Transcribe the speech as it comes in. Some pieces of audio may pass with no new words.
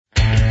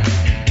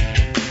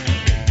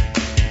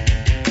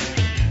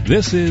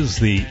This is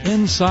the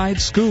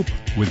Inside Scoop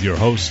with your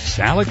hosts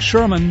Alex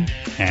Sherman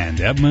and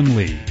Edmund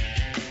Lee.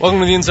 Welcome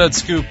to the Inside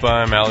Scoop.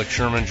 I'm Alex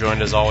Sherman,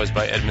 joined as always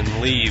by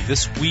Edmund Lee.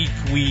 This week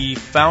we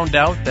found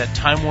out that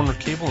Time Warner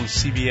Cable and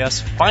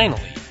CBS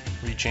finally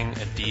reaching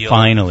a deal.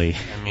 Finally.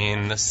 I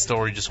mean, this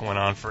story just went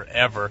on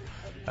forever.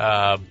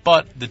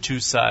 But the two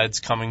sides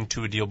coming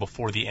to a deal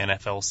before the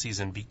NFL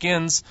season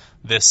begins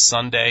this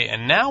Sunday.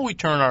 And now we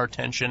turn our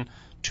attention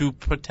to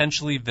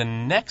potentially the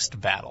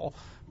next battle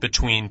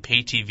between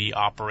pay TV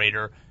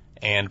operator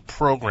and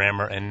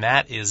programmer, and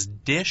that is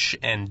Dish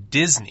and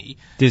Disney.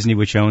 Disney,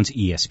 which owns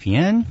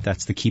ESPN.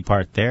 That's the key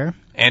part there.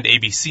 And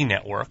ABC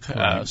Network.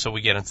 Right. So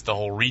we get into the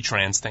whole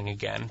retrans thing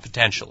again,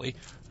 potentially.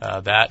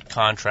 That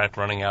contract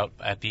running out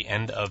at the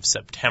end of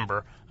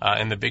September.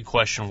 And the big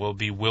question will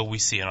be, will we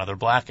see another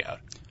blackout?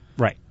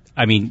 Right.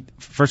 I mean,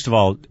 first of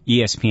all,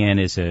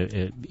 ESPN is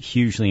a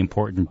hugely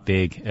important,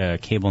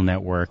 big cable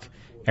network.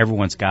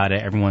 Everyone's got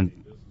it. Everyone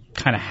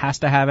kind of has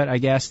to have it, I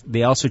guess.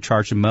 They also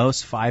charge the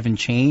most, $5 and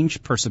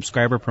change per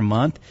subscriber per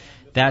month.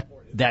 That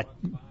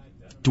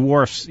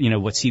dwarfs,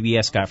 what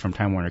CBS got from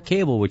Time Warner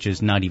Cable, which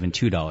is not even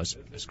 $2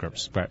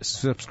 per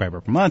subscriber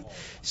per month.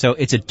 So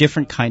it's a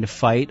different kind of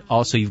fight.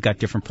 Also, you've got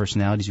different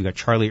personalities. You've got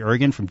Charlie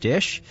Ergen from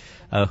Dish,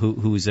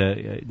 who's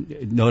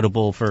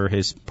notable for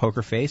his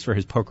poker face, for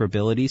his poker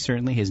ability,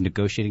 certainly, his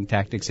negotiating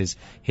tactics,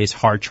 his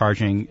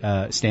hard-charging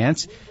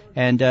stance.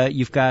 And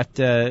you've got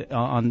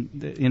on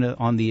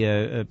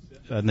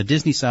the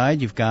Disney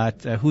side, you've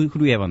got who do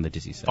we have on the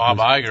Disney side? Bob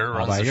Iger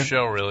runs the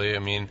show, really. I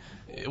mean,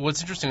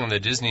 what's interesting on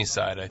the Disney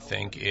side, I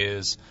think,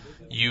 is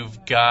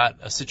you've got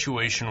a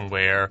situation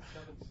where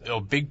a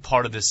big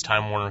part of this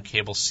Time Warner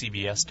Cable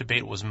CBS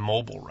debate was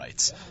mobile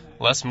rights.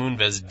 Les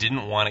Moonves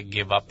didn't want to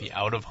give up the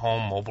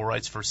out-of-home mobile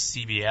rights for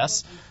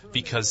CBS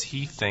because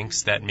he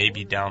thinks that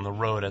maybe down the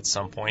road at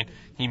some point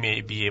he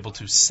may be able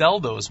to sell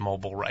those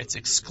mobile rights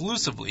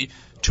exclusively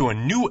to a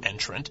new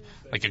entrant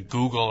like a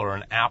Google or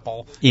an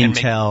Apple.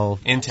 Intel,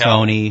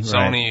 Sony,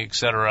 right.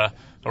 etc.,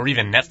 or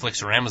even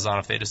Netflix or Amazon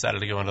if they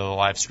decided to go into the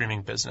live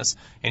streaming business.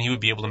 And he would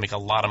be able to make a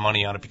lot of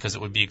money on it because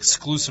it would be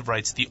exclusive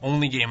rights, the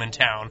only game in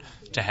town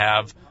to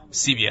have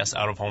CBS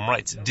out-of-home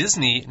rights.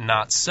 Disney,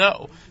 not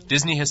so.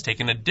 Disney has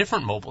taken a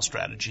different mobile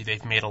strategy.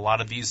 They've made a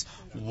lot of these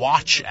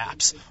watch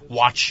apps.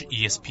 Watch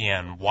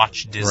ESPN,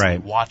 watch Disney,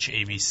 right. Watch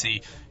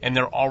ABC, and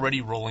they're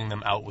already rolling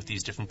them out with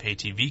these different pay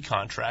TV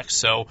contracts.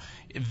 So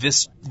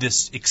this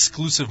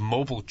exclusive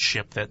mobile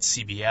chip that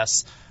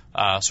CBS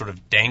sort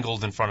of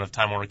dangled in front of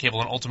Time Warner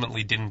Cable and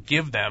ultimately didn't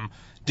give them,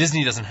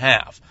 Disney doesn't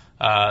have.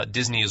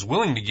 Disney is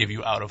willing to give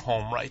you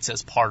out-of-home rights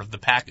as part of the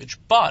package,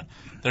 but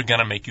they're going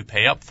to make you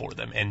pay up for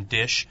them. And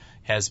Dish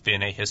has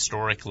been a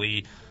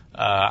historically,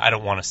 I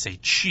don't want to say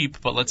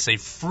cheap, but let's say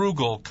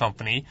frugal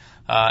company,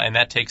 and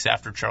that takes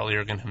after Charlie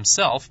Ergen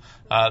himself.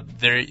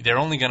 They're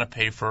only going to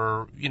pay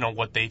for,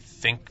 what they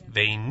think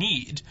they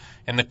need.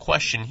 And the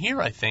question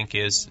here, I think,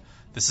 is,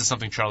 this is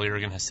something Charlie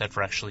Ergen has said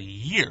for actually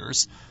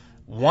years,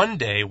 one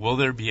day, will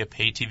there be a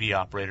pay TV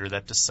operator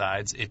that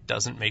decides it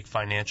doesn't make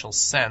financial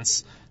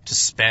sense to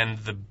spend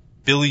the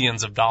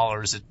billions of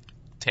dollars it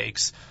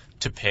takes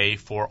to pay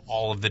for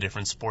all of the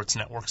different sports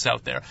networks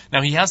out there?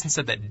 Now, he hasn't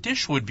said that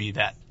Dish would be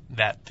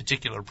that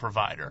particular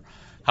provider.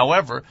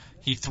 However,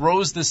 he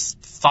throws this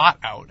thought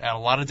out at a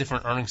lot of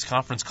different earnings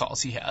conference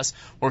calls he has,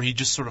 where he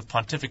just sort of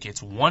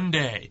pontificates. One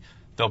day,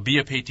 there'll be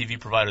a pay TV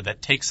provider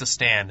that takes a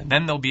stand, and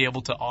then they'll be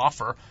able to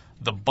offer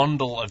the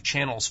bundle of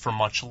channels for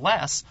much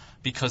less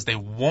because they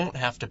won't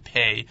have to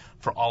pay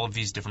for all of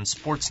these different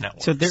sports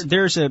networks. So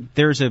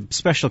there's a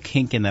special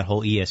kink in that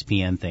whole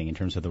ESPN thing in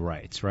terms of the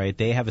rights, right?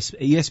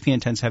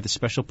 ESPN tends to have the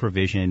special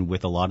provision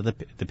with a lot of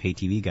the pay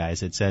TV guys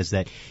that says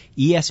that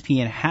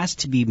ESPN has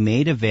to be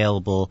made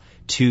available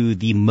to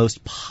the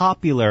most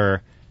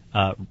popular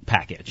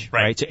package,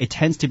 right? So it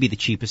tends to be the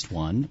cheapest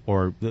one,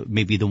 or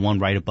maybe the one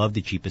right above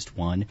the cheapest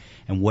one,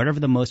 and whatever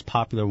the most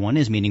popular one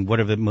is, meaning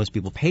whatever most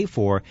people pay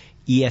for,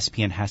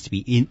 ESPN has to be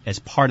in as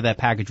part of that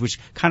package, which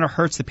kind of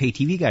hurts the pay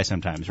TV guy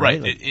sometimes,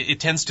 right? Right. It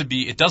tends to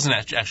be. It doesn't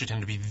actually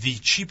tend to be the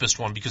cheapest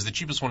one because the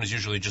cheapest one is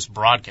usually just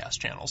broadcast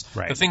channels.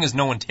 Right. The thing is,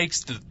 no one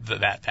takes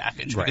that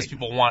package because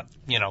people want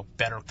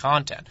better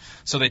content,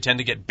 so they tend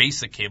to get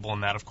basic cable,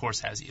 and that of course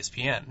has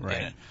ESPN in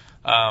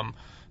it.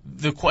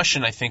 The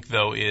question, I think,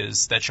 though,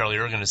 is that Charlie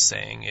Ergen is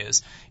saying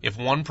is if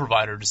one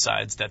provider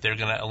decides that they're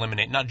going to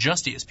eliminate not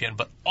just ESPN,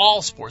 but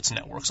all sports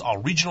networks, all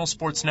regional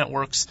sports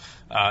networks,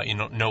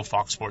 no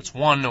Fox Sports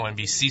 1, no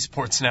NBC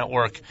Sports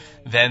Network,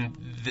 then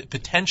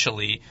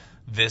potentially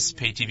this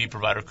pay TV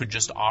provider could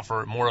just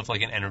offer more of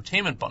like an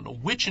entertainment bundle,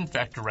 which in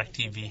fact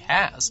DirecTV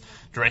has.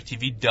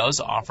 DirecTV does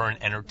offer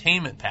an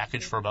entertainment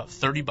package for about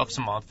 $30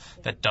 a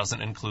month that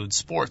doesn't include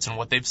sports. And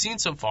what they've seen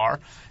so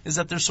far is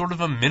that there's sort of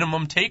a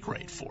minimum take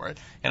rate for it.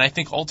 And I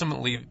think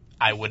ultimately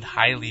I would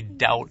highly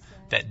doubt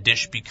that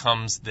Dish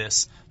becomes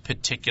this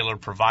particular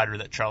provider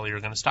that Charlie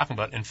Ergen is talking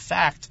about. In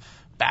fact,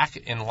 back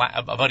in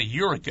about a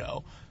year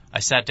ago, I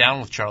sat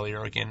down with Charlie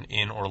Ergen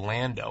in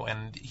Orlando,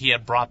 and he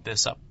had brought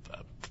this up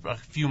a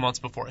few months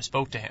before I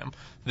spoke to him,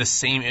 the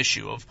same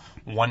issue of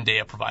one day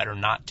a provider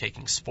not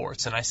taking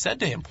sports. And I said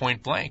to him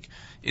point blank,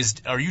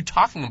 are you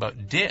talking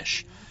about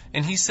Dish?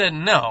 And he said,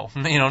 no,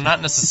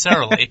 not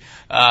necessarily,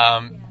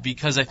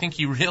 because I think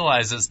he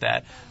realizes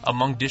that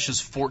among Dish's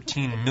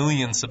 14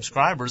 million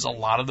subscribers, a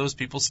lot of those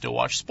people still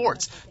watch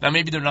sports. Now,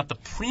 maybe they're not the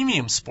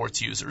premium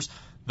sports users.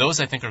 Those,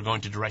 I think, are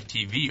going to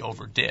DirecTV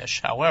over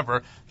Dish.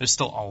 However, there's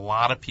still a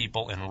lot of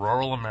people in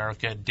rural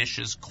America,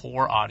 Dish's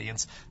core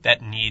audience,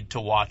 that need to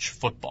watch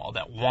football,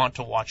 that want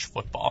to watch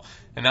football.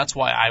 And that's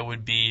why I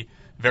would be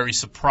very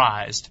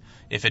surprised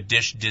if a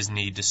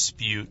Dish-Disney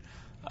dispute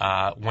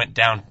went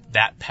down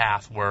that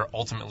path where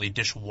ultimately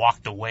Dish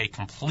walked away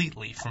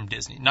completely from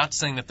Disney. Not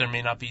saying that there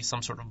may not be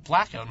some sort of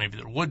blackout, maybe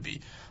there would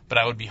be, but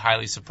I would be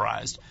highly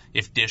surprised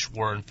if Dish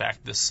were in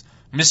fact this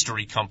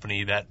mystery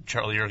company that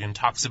Charlie Ergen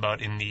talks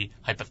about in the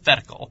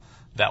hypothetical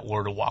that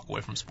were to walk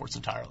away from sports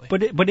entirely.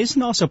 But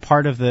isn't also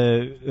part of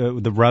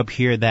the rub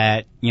here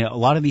that a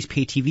lot of these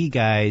pay TV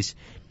guys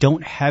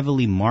don't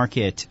heavily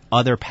market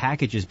other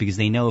packages because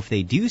they know if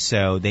they do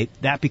so,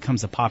 that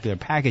becomes a popular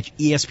package.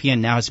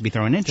 ESPN now has to be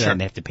thrown into that,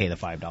 and they have to pay the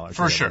 $5.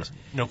 For sure,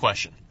 no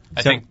question.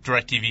 I think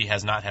DirecTV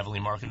has not heavily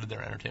marketed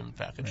their entertainment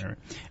package. Right.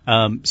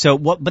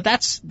 But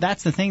that's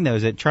the thing, though,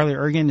 is that Charlie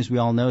Ergen, as we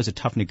all know, is a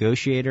tough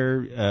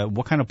negotiator.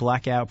 What kind of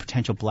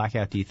potential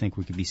blackout, do you think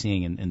we could be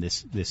seeing in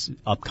this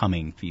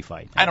upcoming fee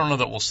fight? I don't know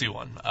that we'll see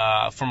one.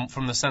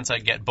 From the sense I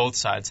get, both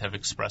sides have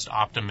expressed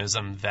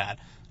optimism that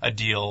a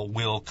deal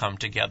will come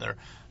together,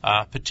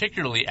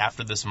 particularly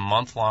after this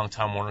month-long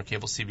Time Warner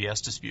Cable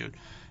CBS dispute.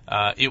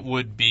 It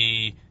would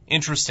be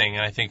interesting,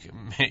 and I think,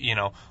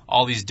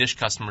 all these Dish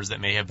customers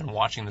that may have been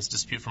watching this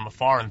dispute from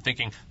afar and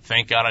thinking,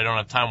 thank God I don't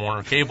have Time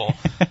Warner Cable,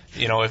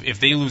 if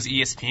they lose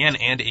ESPN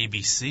and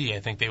ABC, I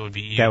think they would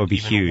be even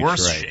huge,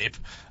 worse right. shape.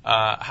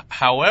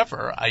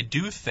 However, I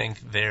do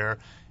think there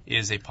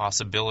is a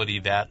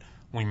possibility that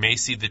we may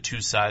see the two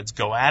sides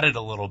go at it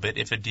a little bit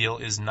if a deal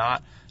is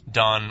not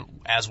done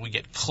as we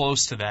get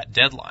close to that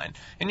deadline.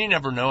 And you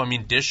never know. I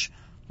mean, Dish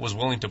was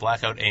willing to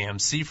black out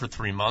AMC for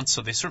 3 months,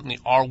 so they certainly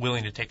are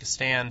willing to take a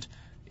stand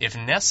if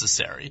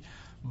necessary.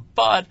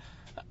 But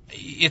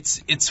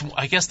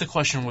I guess the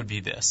question would be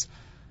this.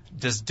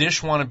 Does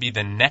Dish want to be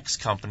the next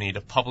company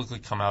to publicly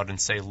come out and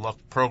say, look,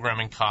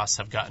 programming costs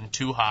have gotten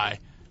too high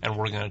and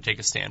we're going to take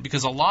a stand?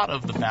 Because a lot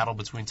of the battle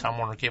between Time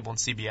Warner Cable and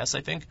CBS,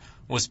 I think,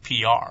 was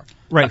PR.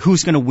 Right,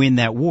 who's going to win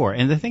that war?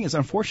 And the thing is,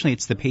 unfortunately,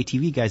 it's the pay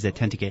TV guys that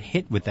tend to get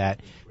hit with that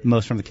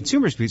most from the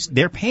consumers because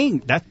they're paying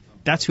that.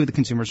 That's who the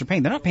consumers are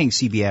paying. They're not paying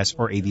CBS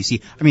or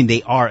ABC. I mean,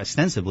 they are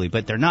ostensibly,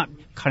 but they're not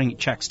cutting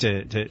checks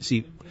to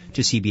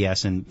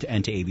CBS and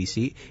to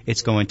ABC.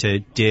 It's going to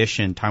Dish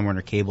and Time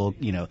Warner Cable,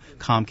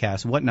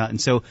 Comcast, whatnot.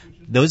 And so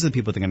those are the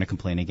people they're going to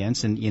complain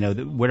against. And,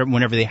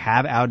 whenever they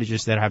have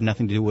outages that have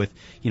nothing to do with,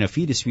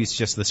 fee disputes,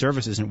 just the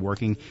service isn't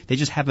working, they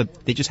just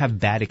have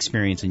bad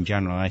experience in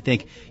general. And I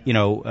think,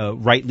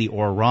 rightly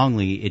or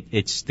wrongly,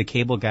 it's the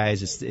cable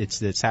guys, it's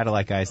the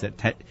satellite guys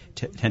that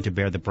tend to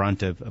bear the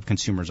brunt of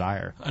consumers'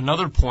 ire.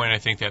 Another point I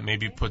think that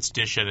maybe puts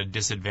Dish at a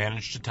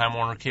disadvantage to Time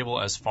Warner Cable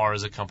as far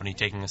as a company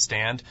taking a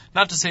stand.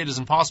 Not to say it is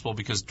impossible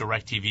because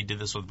DirecTV did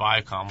this with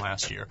Viacom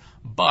last year.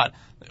 But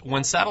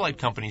when satellite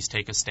companies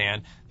take a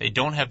stand, they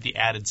don't have the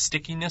added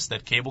stickiness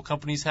that cable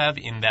companies have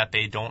in that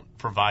they don't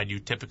provide you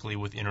typically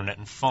with internet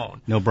and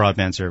phone. No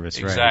broadband service,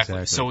 exactly. Right,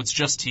 exactly. So it's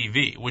just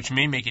TV, which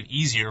may make it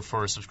easier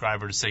for a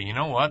subscriber to say, you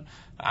know what,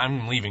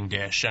 I'm leaving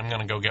Dish. I'm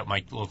going to go get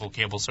my local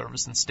cable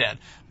service instead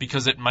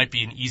because it might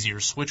be an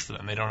easier switch for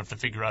them. They don't have to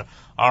figure out,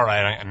 all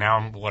right,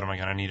 now what am I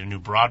going to need a new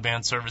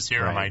broadband service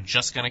here? Right. Am I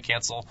just going to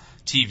cancel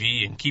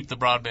TV and keep the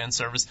broadband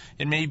service?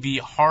 It may be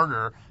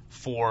harder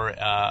for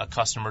a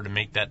customer to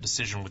make that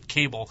decision with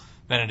cable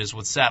than it is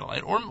with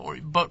satellite.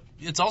 But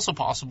it's also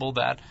possible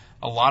that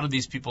a lot of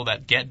these people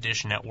that get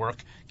Dish Network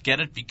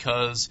get it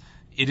because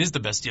it is the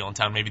best deal in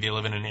town. Maybe they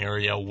live in an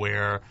area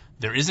where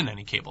there isn't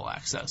any cable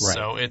access. Right.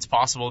 So it's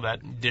possible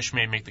that Dish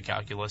may make the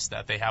calculus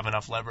that they have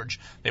enough leverage.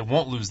 They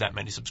won't lose that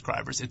many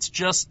subscribers. It's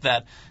just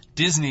that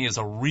Disney is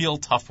a real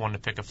tough one to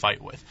pick a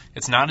fight with.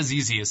 It's not as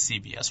easy as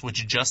CBS,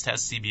 which just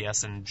has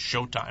CBS and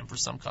Showtime for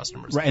some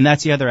customers. Right, and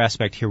that's the other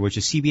aspect here, which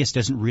is CBS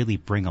doesn't really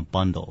bring a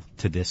bundle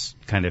to this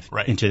kind of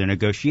into their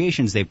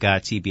negotiations. They've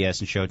got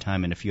CBS and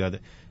Showtime and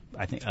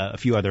a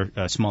few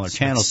other smaller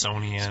channels.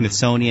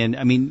 Smithsonian.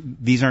 I mean,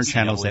 these aren't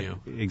channels that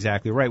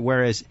exactly right.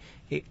 Whereas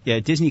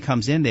Disney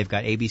comes in, they've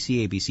got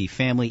ABC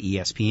Family,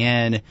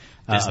 ESPN,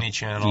 Disney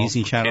channels.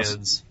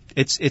 Kids.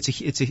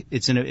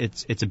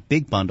 It's a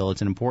big bundle.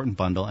 It's an important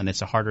bundle, and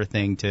it's a harder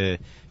thing to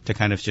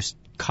kind of just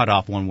cut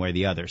off one way or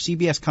the other.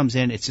 CBS comes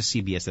in, it's just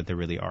CBS that they're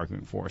really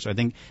arguing for. So I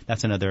think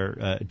that's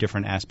another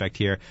different aspect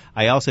here.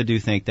 I also do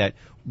think that.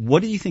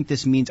 What do you think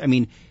this means? I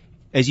mean,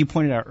 as you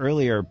pointed out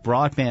earlier,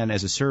 broadband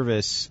as a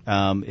service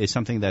is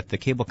something that the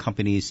cable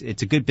companies,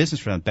 it's a good business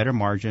for them, better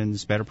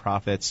margins, better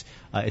profits.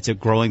 It's a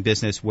growing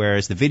business,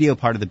 whereas the video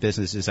part of the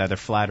business is either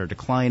flat or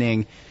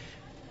declining.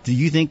 do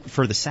you think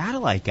for the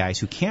satellite guys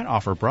who can't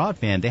offer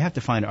broadband, they have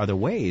to find other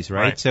ways,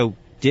 right? So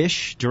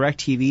Dish,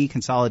 DirecTV,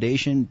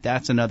 consolidation,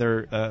 that's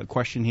another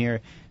question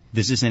here.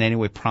 Does this in any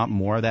way prompt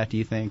more of that, do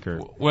you think? Or?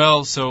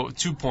 Well, so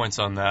 2 points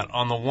on that.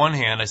 On the one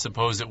hand, I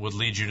suppose it would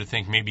lead you to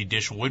think maybe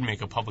Dish would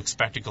make a public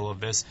spectacle of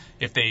this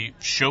if they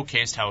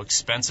showcased how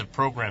expensive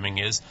programming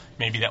is.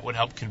 Maybe that would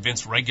help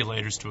convince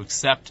regulators to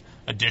accept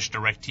a Dish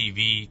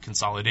DirecTV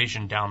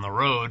consolidation down the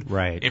road,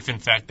 right, if in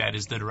fact that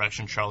is the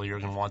direction Charlie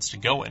Ergen wants to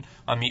go in.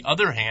 On the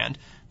other hand,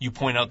 you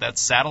point out that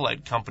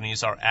satellite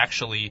companies are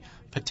actually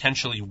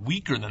potentially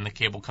weaker than the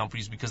cable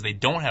companies because they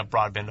don't have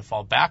broadband to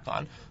fall back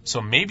on.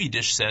 So maybe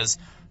Dish says,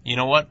 you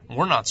know what,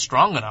 we're not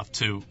strong enough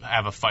to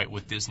have a fight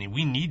with Disney.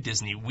 We need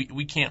Disney.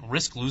 We can't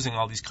risk losing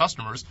all these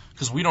customers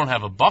because we don't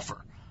have a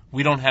buffer.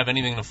 We don't have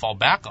anything to fall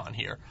back on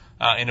here.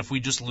 And if we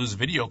just lose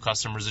video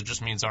customers, it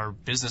just means our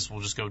business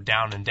will just go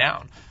down and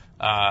down.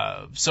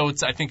 So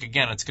I think,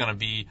 again, it's going to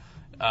be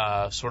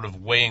sort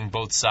of weighing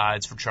both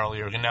sides for Charlie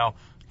Ergen. Now,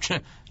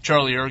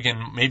 Charlie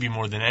Ergen, maybe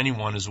more than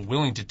anyone, is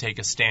willing to take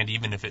a stand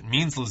even if it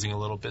means losing a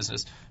little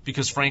business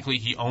because, frankly,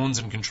 he owns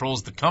and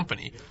controls the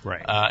company.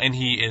 Right. And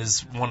he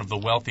is one of the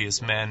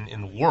wealthiest men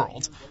in the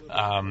world,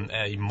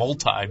 a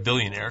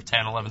multi-billionaire,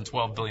 $10, $11,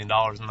 $12 billion.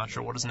 I'm not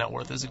sure what his net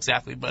worth is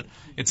exactly, but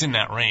it's in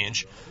that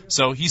range.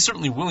 So he's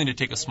certainly willing to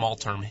take a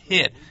small-term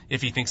hit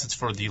if he thinks it's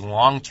for the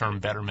long-term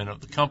betterment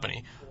of the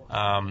company.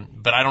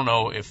 But I don't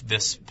know if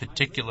this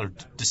particular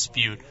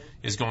dispute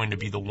is going to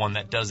be the one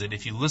that does it.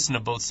 If you listen to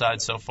both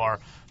sides so far,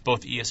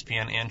 both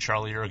ESPN and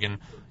Charlie Ergen,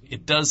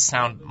 it does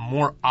sound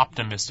more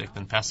optimistic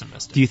than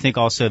pessimistic. Do you think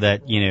also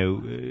that,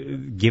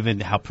 given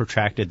how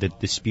protracted the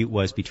dispute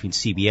was between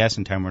CBS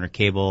and Time Warner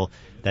Cable,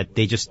 that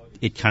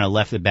it kind of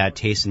left a bad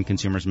taste in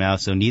consumers'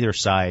 mouths, so neither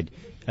side,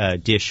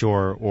 Dish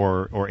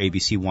or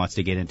ABC, wants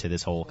to get into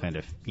this whole kind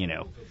of,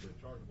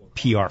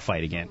 PR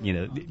fight again.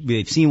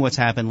 They've seen what's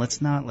happened. Let's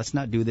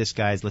not do this,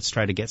 guys. Let's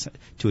try to get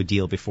to a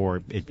deal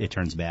before it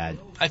turns bad.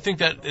 I think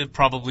that it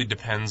probably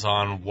depends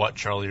on what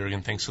Charlie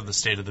Ergen thinks of the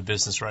state of the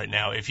business right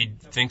now. If he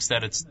thinks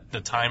that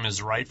the time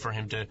is right for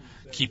him to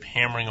keep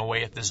hammering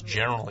away at this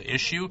general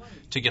issue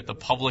to get the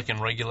public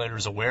and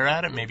regulators aware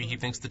at it, maybe he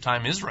thinks the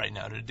time is right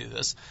now to do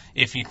this.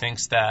 If he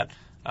thinks that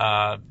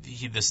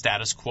the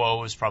status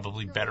quo is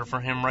probably better for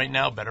him right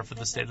now, better for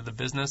the state of the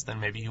business, then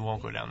maybe he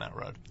won't go down that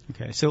road.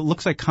 Okay, so it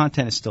looks like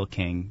content is still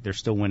king. They're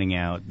still winning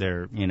out.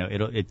 They're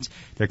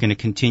going to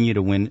continue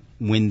to win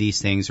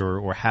these things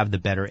or have the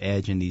better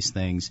edge in these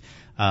things,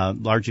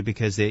 largely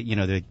because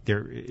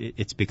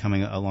it's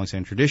becoming a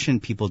long-standing tradition.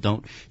 People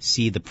don't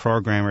see the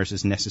programmers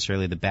as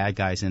necessarily the bad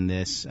guys in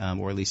this,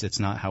 or at least it's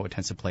not how it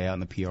tends to play out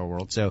in the PR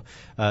world. So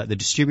the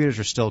distributors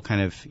are still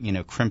kind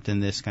of crimped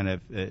in this kind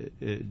of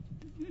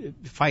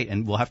fight,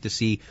 and we'll have to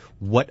see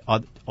what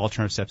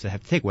alternative steps they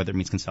have to take, whether it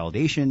means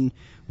consolidation,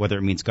 whether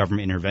it means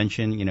government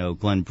intervention.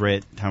 Glenn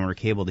Britt, Time Warner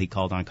Cable, he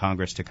called on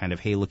Congress to kind of,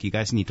 hey, look, you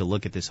guys need to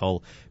look at this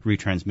whole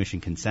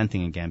retransmission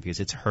consenting again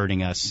because it's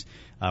hurting us.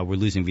 We're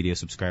losing video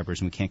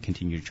subscribers, and we can't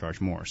continue to charge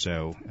more.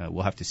 So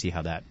we'll have to see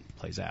how that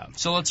plays out.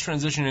 So let's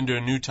transition into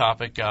a new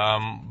topic.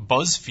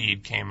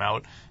 Buzzfeed came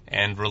out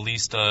and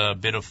released a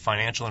bit of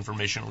financial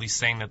information, at least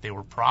saying that they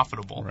were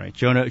profitable. Right.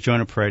 Jonah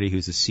Peretti,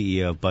 who's the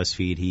CEO of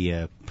Buzzfeed,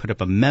 he put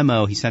up a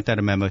memo. He sent out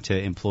a memo to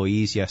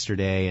employees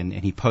yesterday, and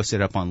he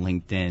posted it up on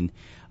LinkedIn.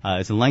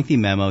 It's a lengthy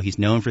memo. He's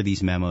known for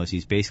these memos.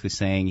 He's basically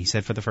saying, he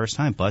said for the first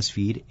time,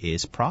 BuzzFeed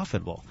is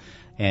profitable.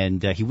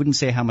 And he wouldn't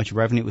say how much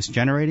revenue it was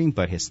generating,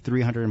 but his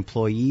 300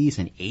 employees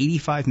and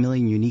 85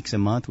 million uniques a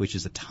month, which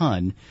is a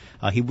ton.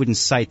 He wouldn't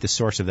cite the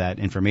source of that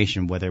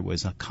information, whether it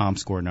was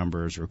ComScore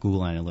numbers or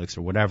Google Analytics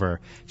or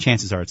whatever.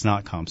 Chances are it's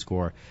not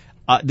ComScore.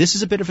 This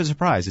is a bit of a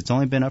surprise. It's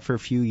only been up for a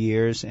few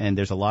years, and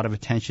there's a lot of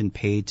attention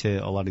paid to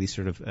a lot of these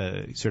sort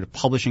of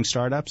publishing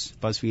startups.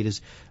 BuzzFeed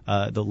is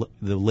the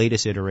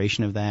latest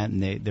iteration of that,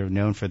 and they're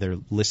known for their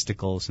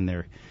listicles and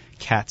their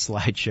cat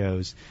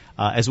slideshows,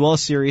 as well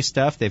as serious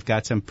stuff. They've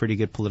got some pretty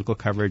good political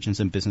coverage and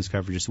some business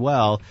coverage as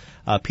well.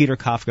 Peter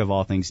Kafka of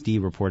All Things D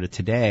reported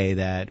today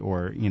that,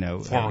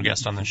 former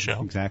guest on this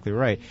show, exactly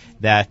right,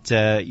 that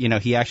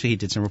he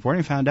did some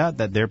reporting, found out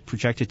that they're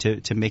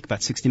projected to make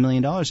about $60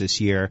 million this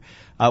year,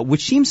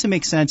 which seems to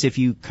make sense if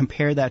you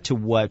compare that to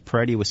what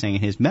Peretti was saying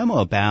in his memo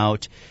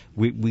about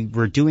we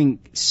were doing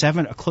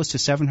close to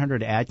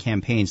 700 ad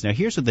campaigns. Now,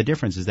 here's what the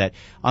difference is, that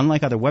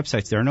unlike other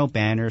websites, there are no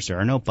banners, there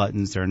are no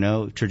buttons, there are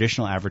no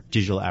traditional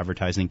digital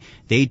advertising.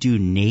 They do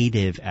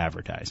native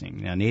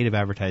advertising. Now, native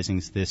advertising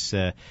is this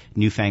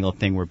newfangled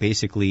thing where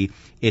basically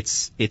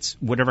it's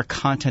whatever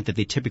content that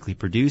they typically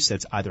produce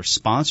that's either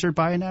sponsored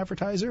by an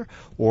advertiser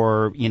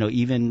or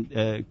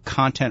even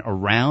content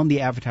around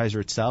the advertiser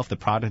itself, the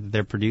product that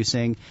they're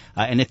producing.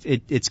 And if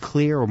it's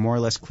clear or more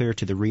or less clear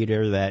to the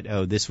reader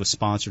that this was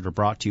sponsored or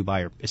brought to you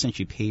by or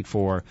essentially paid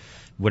for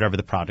whatever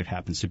the product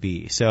happens to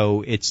be.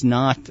 So it's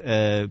not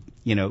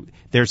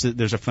there's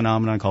a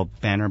phenomenon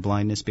called banner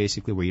blindness,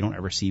 basically, where you don't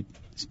ever see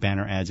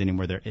banner ads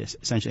anymore. They're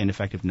essentially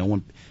ineffective. No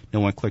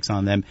one clicks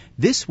on them.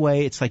 This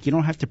way, it's like you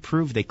don't have to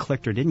prove they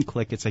clicked or didn't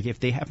click. It's like if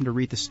they happen to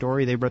read the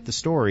story, they read the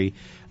story.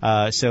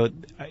 So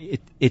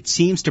it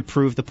seems to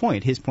prove the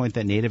point. His point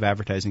that native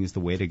advertising is the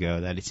way to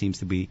go. That it seems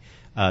to be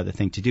the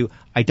thing to do.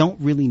 I don't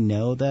really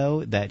know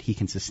though that he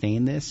can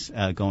sustain this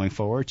going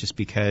forward, just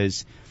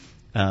because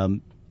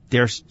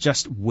there's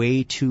just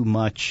way too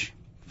much.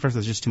 First,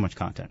 there's just too much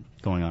content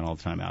going on all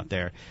the time out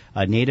there.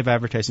 Native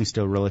advertising is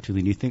still a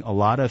relatively new thing. A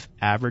lot of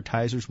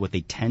advertisers, what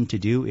they tend to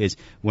do is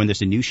when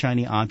there's a new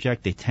shiny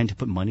object, they tend to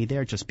put money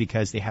there just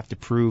because they have to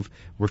prove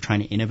we're trying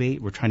to innovate,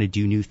 we're trying to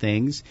do new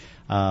things.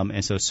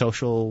 And so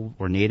social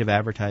or native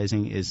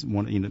advertising is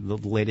one,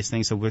 the latest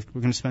thing. So we're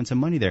going to spend some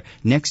money there.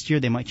 Next year,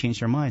 they might change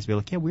their minds. Be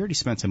like, yeah, we already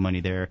spent some money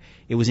there.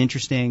 It was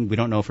interesting. We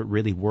don't know if it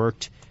really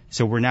worked.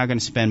 So we're now going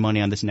to spend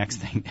money on this next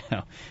thing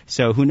now.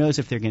 So who knows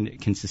if they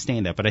can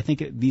sustain that. But I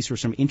think these were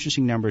some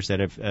interesting numbers that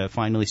have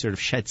finally sort of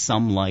shed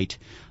some light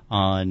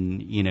on,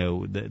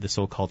 the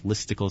so-called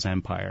listicles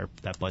empire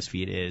that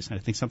Buzzfeed is. And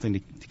I think something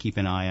to keep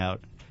an eye out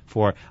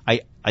for.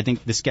 I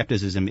think the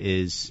skepticism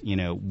is,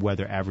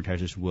 whether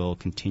advertisers will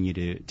continue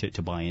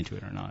to buy into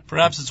it or not.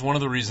 Perhaps it's one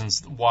of the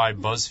reasons why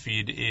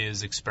BuzzFeed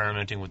is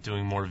experimenting with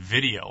doing more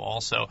video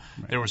also.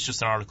 Right. There was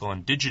just an article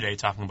on Digiday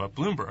talking about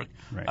Bloomberg,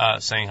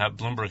 right. Saying how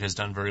Bloomberg has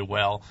done very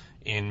well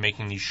in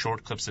making these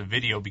short clips of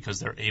video because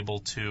they're able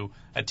to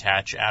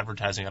attach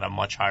advertising at a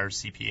much higher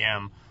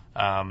CPM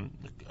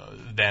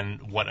than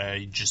what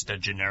just a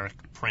generic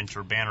print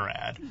or banner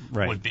ad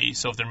right. would be.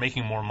 So if they're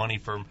making more money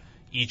from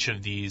each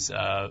of these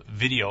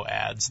video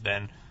ads,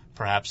 then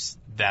perhaps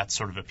that's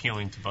sort of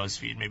appealing to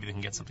BuzzFeed. Maybe they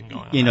can get something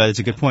going on. That's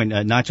a good point.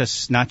 Not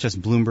just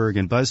Bloomberg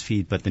and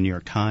BuzzFeed, but the New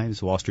York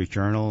Times, Wall Street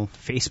Journal,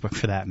 Facebook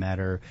for that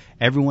matter.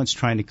 Everyone's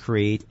trying to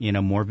create,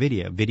 more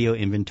video. Video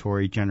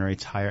inventory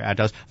generates higher ad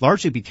dollars,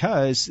 largely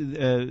because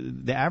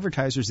the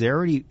advertisers, they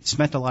already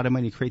spent a lot of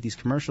money to create these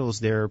commercials.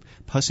 They're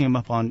posting them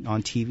up on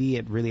TV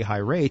at really high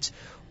rates.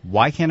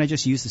 Why can't I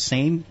just use the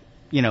same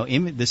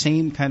the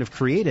same kind of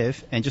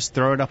creative and just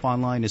throw it up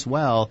online as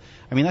well?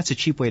 I mean, that's a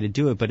cheap way to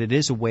do it, but it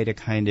is a way to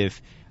kind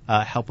of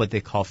help what they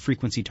call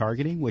frequency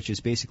targeting, which is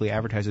basically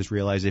advertisers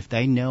realize if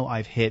they know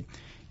I've hit,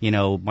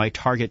 my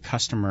target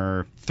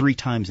customer 3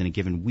 times in a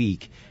given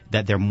week,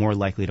 that they're more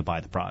likely to buy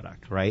the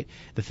product, right?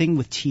 The thing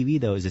with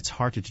TV, though, is it's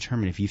hard to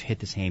determine if you've hit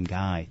the same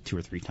guy 2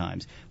 or 3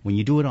 times. When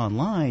you do it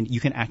online, you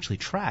can actually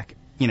track,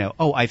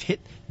 I've hit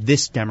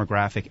this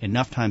demographic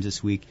enough times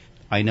this week.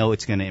 I know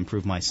it's going to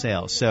improve my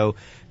sales. So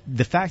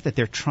the fact that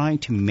they're trying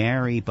to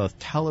marry both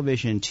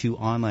television to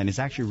online is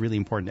actually really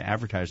important to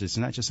advertisers. It's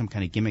not just some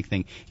kind of gimmick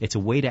thing. It's a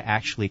way to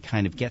actually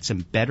kind of get some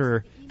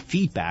better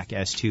feedback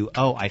as to,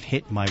 I've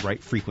hit my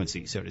right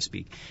frequency, so to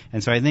speak.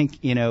 And so I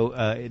think,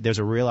 there's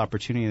a real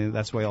opportunity, and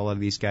that's why all of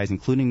these guys,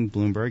 including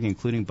Bloomberg,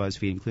 including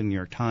BuzzFeed, including New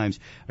York Times,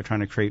 are trying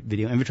to create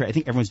video inventory. I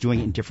think everyone's doing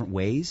it in different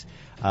ways,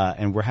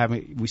 and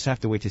we still have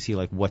to wait to see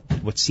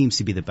what seems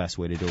to be the best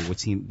way to do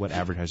it, what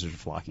advertisers are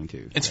flocking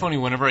to. It's funny,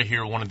 whenever I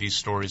hear one of these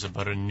stories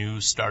about a new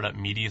startup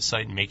media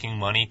site making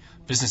money,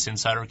 Business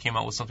Insider came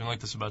out with something like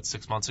this about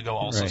 6 months ago,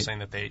 also right. saying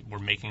that they were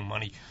making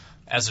money.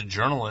 As a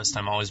journalist,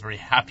 I'm always very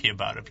happy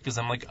about it because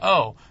I'm like,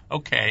 oh,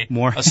 okay,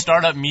 a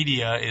startup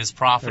media is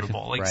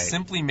profitable. Like right.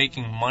 Simply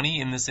making money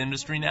in this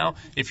industry now,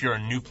 if you're a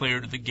new player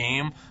to the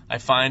game, I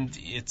find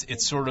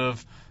it's sort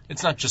of,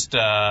 it's not just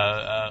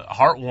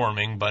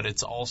heartwarming, but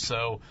it's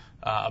also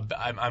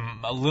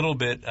I'm a little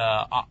bit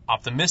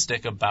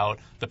optimistic about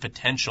the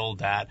potential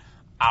that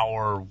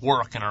our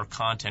work and our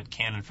content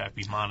can, in fact,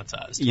 be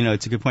monetized.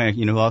 It's a good point.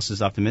 Who else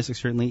is optimistic?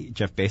 Certainly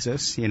Jeff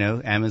Bezos,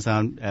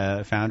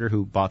 Amazon founder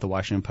who bought the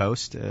Washington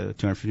Post,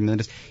 $250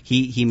 million.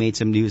 He made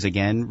some news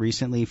again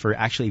recently for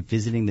actually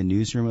visiting the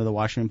newsroom of the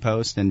Washington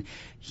Post, and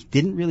he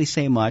didn't really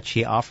say much.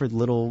 He offered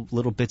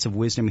little bits of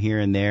wisdom here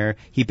and there.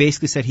 He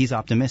basically said he's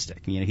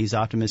optimistic. He's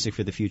optimistic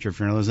for the future of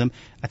journalism.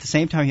 At the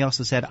same time, he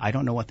also said, I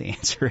don't know what the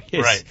answer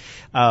is.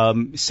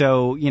 Right.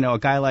 So, a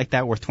guy like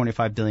that worth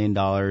 $25 billion,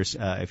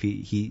 if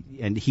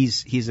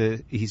he's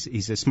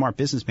a smart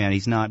businessman.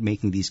 He's not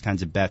making these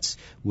kinds of bets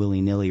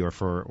willy-nilly or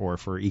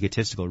for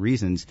egotistical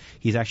reasons.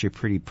 He's actually a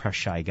pretty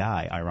press-shy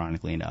guy,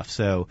 ironically enough.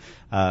 So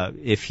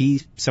if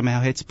he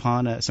somehow hits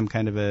upon some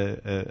kind of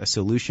a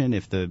solution,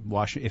 if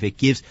it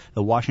gives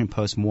the Washington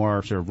Post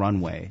more sort of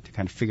runway to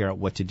kind of figure out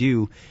what to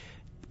do,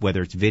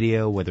 whether it's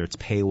video, whether it's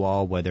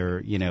paywall,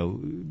 whether,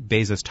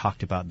 Bezos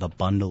talked about the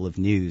bundle of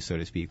news, so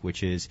to speak,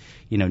 which is,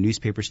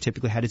 newspapers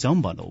typically had its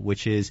own bundle,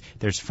 which is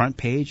there's front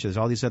page, there's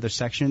all these other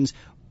sections,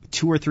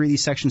 2 or 3 of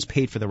these sections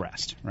paid for the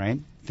rest, right?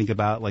 Think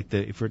about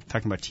if we're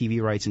talking about TV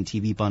rights and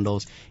TV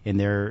bundles in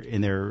their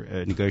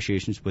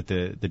negotiations with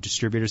the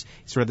distributors,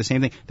 it's sort of the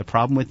same thing. The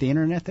problem with the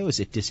internet, though,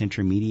 is it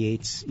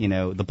disintermediates,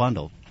 the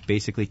bundle.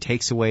 Basically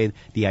takes away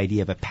the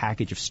idea of a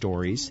package of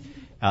stories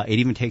It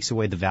even takes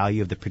away the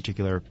value of the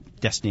particular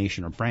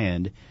destination or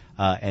brand,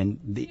 and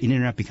the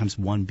internet becomes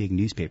one big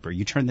newspaper.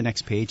 You turn the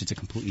next page, it's a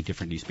completely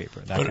different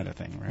newspaper, kind of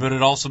thing. Right? But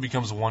it also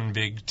becomes one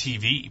big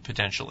TV,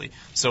 potentially.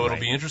 So it'll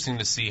be interesting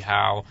to see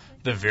how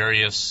the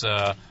various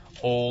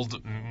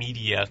old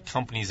media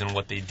companies and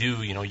what they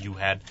do. You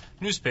had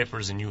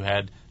newspapers and you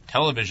had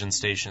television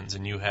stations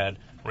and you had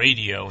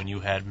radio and you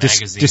had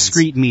magazines.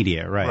 Discrete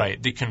media, right.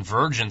 Right. The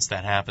convergence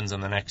that happens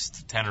in the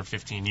next 10 or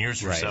 15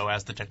 years or so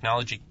as the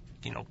technology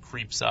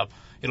creeps up.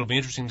 It'll be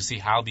interesting to see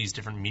how these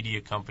different media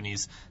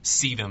companies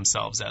see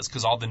themselves as,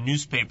 because all the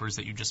newspapers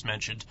that you just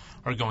mentioned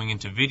are going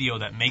into video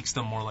that makes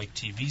them more like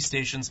TV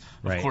stations.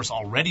 Right. Of course,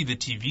 already the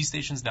TV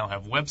stations now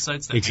have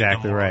websites that make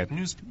them more like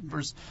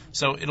newspapers.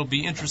 So it'll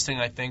be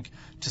interesting, I think,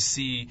 to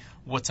see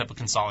what type of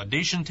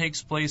consolidation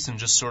takes place and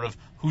just sort of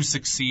who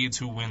succeeds,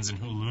 who wins, and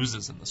who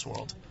loses in this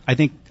world. I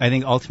think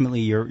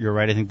ultimately you're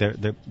right. I think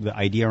the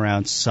idea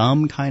around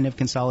some kind of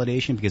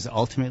consolidation, because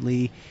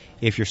ultimately,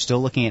 if you're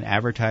still looking at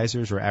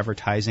advertisers or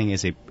advertising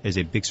as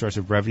a big source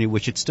of revenue,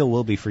 which it still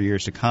will be for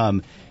years to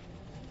come,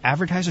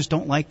 advertisers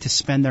don't like to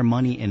spend their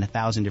money in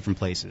 1,000 different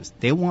places.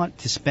 They want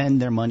to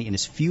spend their money in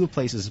as few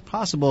places as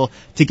possible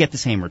to get the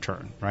same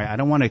return, right? I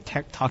don't want to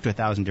talk to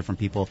 1,000 different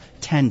people,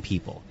 10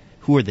 people.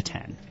 Who are the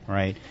 10,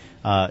 right?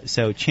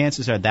 So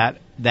chances are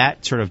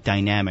that sort of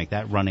dynamic,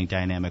 that running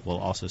dynamic, will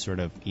also sort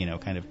of,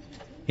 kind of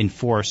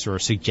enforce or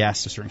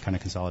suggest a certain kind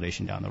of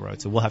consolidation down the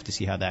road. So we'll have to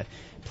see how that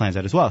plans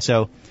out as well.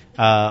 So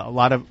a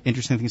lot of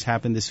interesting things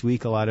happened this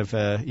week. A lot of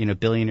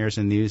billionaires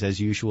in the news as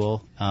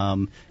usual.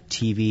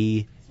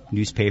 TV,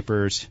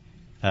 newspapers,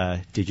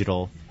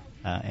 digital,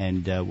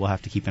 and we'll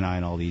have to keep an eye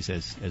on all these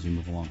as we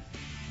move along.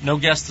 No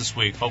guest this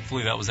week.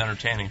 Hopefully that was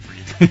entertaining for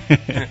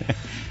you.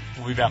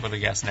 We'll be back with a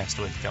guest next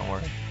week. Don't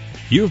worry.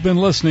 You've been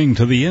listening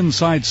to The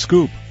Inside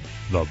Scoop,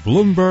 the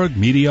Bloomberg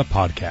Media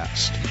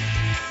Podcast.